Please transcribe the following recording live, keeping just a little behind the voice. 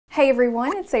Hey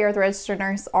everyone, it's Sarah with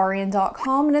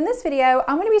RegisteredNurseRN.com, and in this video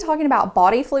I'm going to be talking about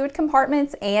body fluid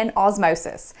compartments and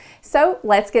osmosis. So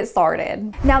let's get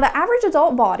started. Now the average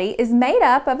adult body is made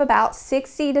up of about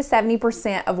 60 to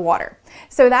 70% of water.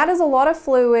 So that is a lot of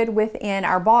fluid within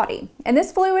our body. And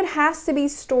this fluid has to be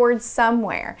stored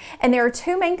somewhere. And there are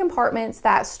two main compartments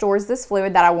that stores this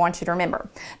fluid that I want you to remember.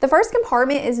 The first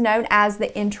compartment is known as the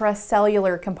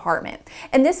intracellular compartment.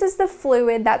 And this is the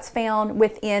fluid that's found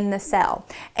within the cell.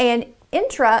 And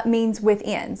intra means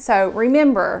within. So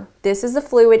remember, this is the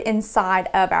fluid inside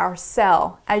of our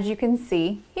cell, as you can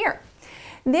see here.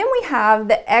 Then we have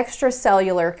the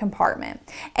extracellular compartment,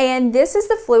 and this is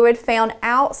the fluid found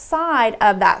outside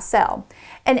of that cell.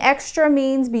 And extra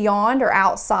means beyond or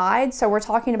outside, so we're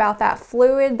talking about that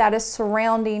fluid that is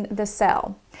surrounding the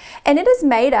cell. And it is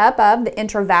made up of the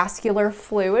intravascular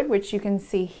fluid, which you can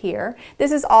see here.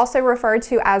 This is also referred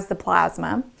to as the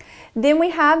plasma. Then we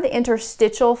have the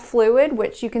interstitial fluid,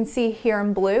 which you can see here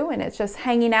in blue, and it's just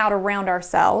hanging out around our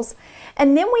cells.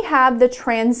 And then we have the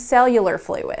transcellular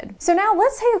fluid. So now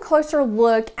let's take a closer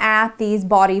look at these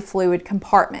body fluid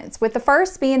compartments, with the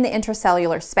first being the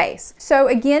intracellular space. So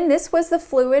again, this was the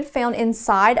fluid found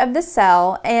inside of the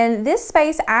cell, and this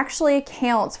space actually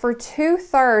accounts for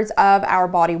 2/3 of our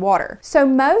body water. So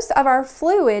most of our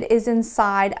fluid is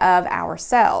inside of our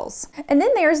cells. And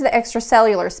then there's the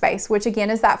extracellular space, which again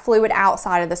is that fluid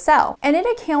outside of the cell. And it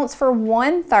accounts for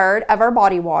 1/3 of our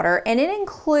body water, and it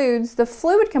includes the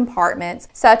fluid compartments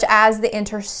such as the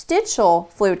interstitial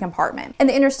fluid compartment. And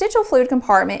the interstitial fluid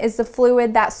compartment is the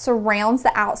fluid that surrounds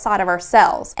the outside of our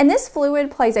cells. And this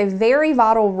fluid plays a very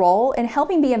vital role in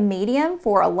helping be a medium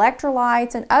for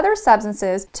electrolytes and other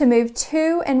substances to move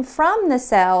to and from the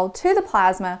cell to the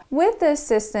plasma with the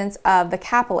assistance of the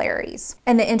capillaries.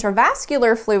 And the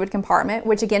intravascular fluid compartment,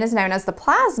 which again is known as the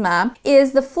plasma,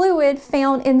 is the fluid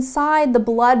found inside the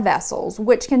blood vessels,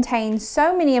 which contain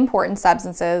so many important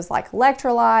substances like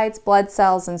electrolytes, blood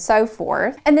cells, and so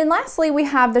forth. And then lastly, we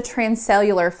have the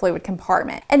transcellular fluid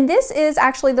compartment. And this is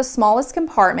actually the smallest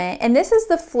compartment, and this is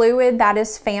the fluid that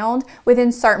is found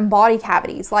within certain body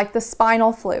cavities, like the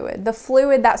spinal fluid, the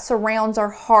fluid that surrounds our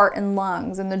heart and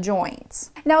lungs and the joints.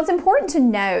 Now it's important to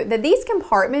note that these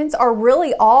compartments are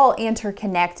really all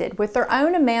interconnected with their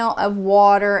own amount of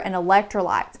water and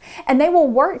electrolytes, and they will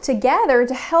work together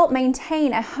to help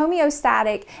maintain a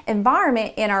homeostatic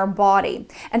environment in our body.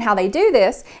 And how they do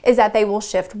this is that they will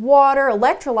shift water,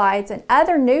 electrolytes, and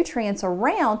other nutrients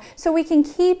around so we can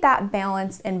keep that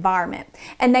balanced environment.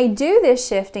 And they do this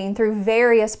shifting through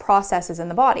various processes in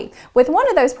the body, with one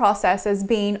of those processes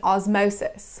being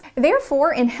osmosis.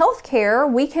 Therefore, in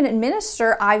healthcare, we can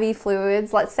administer IV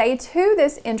fluids, let's say, to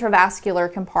this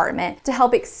intravascular compartment to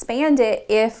help expand it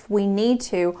if we need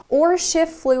to, or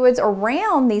shift fluids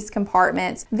around these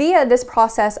compartments via this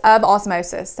process of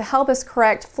osmosis to help us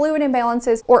correct fluid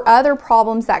imbalances or other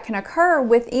problems that can occur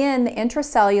within the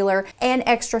intracellular and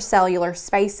extracellular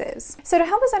spaces. So to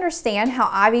help us understand how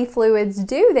IV fluids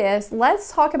do this,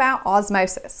 let's talk about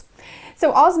osmosis.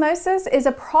 So osmosis is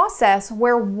a process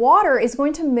where water is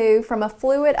going to move from a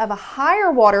fluid of a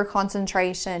higher water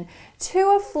concentration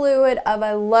to a fluid of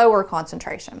a lower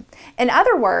concentration. In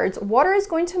other words, water is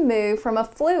going to move from a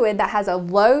fluid that has a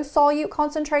low solute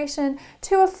concentration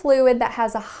to a fluid that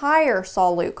has a higher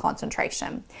solute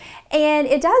concentration. And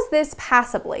it does this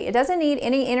passively. It doesn't need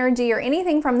any energy or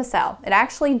anything from the cell. It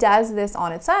actually does this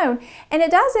on its own, and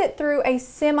it does it through a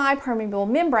semi-permeable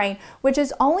membrane, which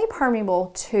is only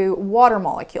permeable to water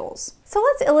molecules. So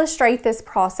let's illustrate this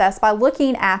process by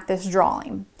looking at this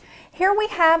drawing. Here we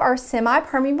have our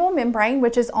semi-permeable membrane,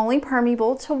 which is only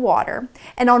permeable to water.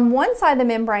 And on one side of the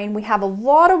membrane, we have a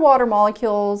lot of water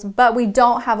molecules, but we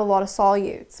don't have a lot of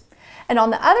solutes. And on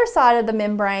the other side of the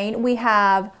membrane, we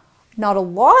have not a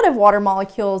lot of water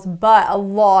molecules, but a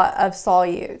lot of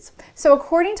solutes. So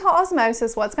according to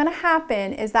osmosis, what's going to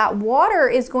happen is that water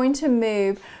is going to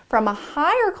move from a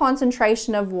higher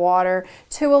concentration of water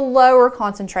to a lower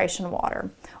concentration of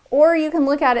water. Or you can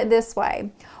look at it this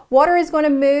way. Water is going to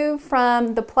move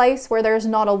from the place where there's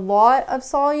not a lot of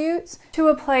solutes to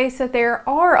a place that there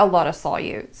are a lot of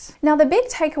solutes. Now the big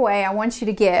takeaway I want you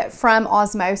to get from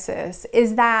osmosis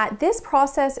is that this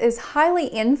process is highly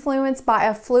influenced by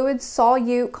a fluid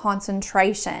solute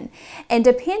concentration. And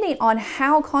depending on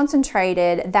how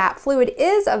concentrated that fluid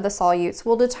is of the solutes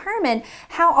will determine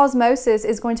how osmosis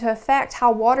is going to affect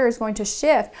how water is going to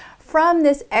shift from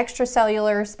this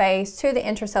extracellular space to the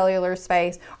intracellular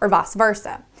space, or vice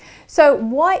versa. So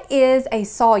what is a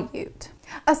solute?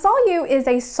 A solute is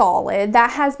a solid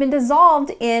that has been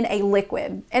dissolved in a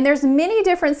liquid, and there's many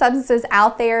different substances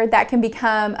out there that can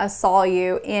become a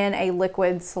solute in a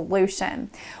liquid solution,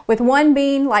 with one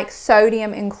being like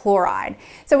sodium and chloride.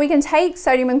 So we can take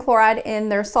sodium and chloride in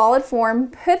their solid form,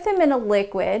 put them in a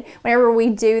liquid. Whenever we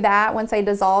do that, once they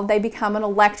dissolve, they become an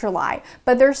electrolyte,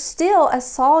 but there's still a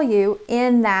solute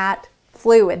in that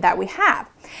fluid that we have.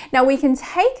 Now we can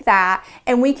take that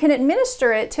and we can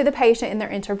administer it to the patient in their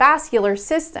intravascular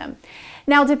system.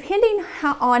 Now, depending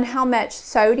on how much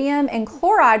sodium and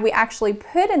chloride we actually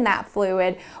put in that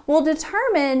fluid will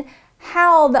determine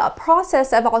how the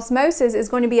process of osmosis is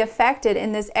going to be affected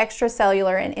in this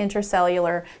extracellular and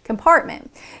intracellular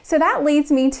compartment. So that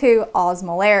leads me to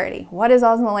osmolarity. What is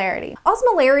osmolarity?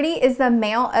 Osmolarity is the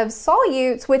amount of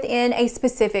solutes within a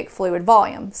specific fluid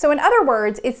volume. So in other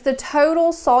words, it's the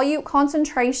total solute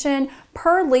concentration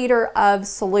per liter of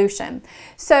solution.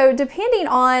 So depending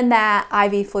on that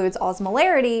IV fluid's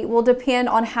osmolarity will depend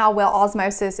on how well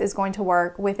osmosis is going to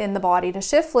work within the body to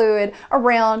shift fluid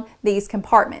around these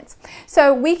compartments.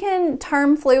 So we can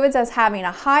term fluids as having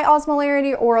a high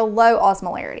osmolarity or a low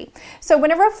osmolarity. So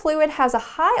whenever a fluid has a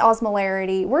high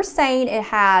osmolarity, we're saying it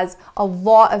has a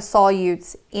lot of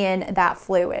solutes in that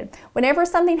fluid. Whenever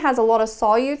something has a lot of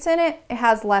solutes in it, it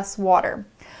has less water.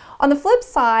 On the flip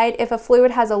side, if a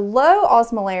fluid has a low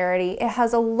osmolarity, it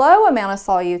has a low amount of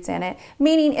solutes in it,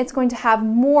 meaning it's going to have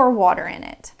more water in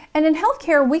it. And in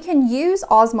healthcare, we can use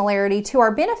osmolarity to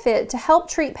our benefit to help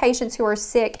treat patients who are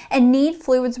sick and need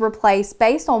fluids replaced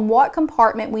based on what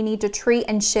compartment we need to treat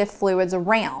and shift fluids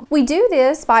around. We do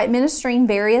this by administering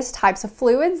various types of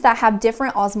fluids that have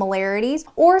different osmolarities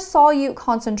or solute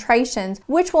concentrations,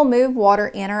 which will move water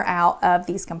in or out of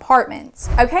these compartments.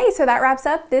 Okay, so that wraps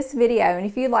up this video. And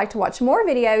if you'd like to watch more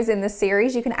videos in this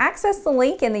series, you can access the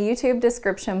link in the YouTube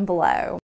description below.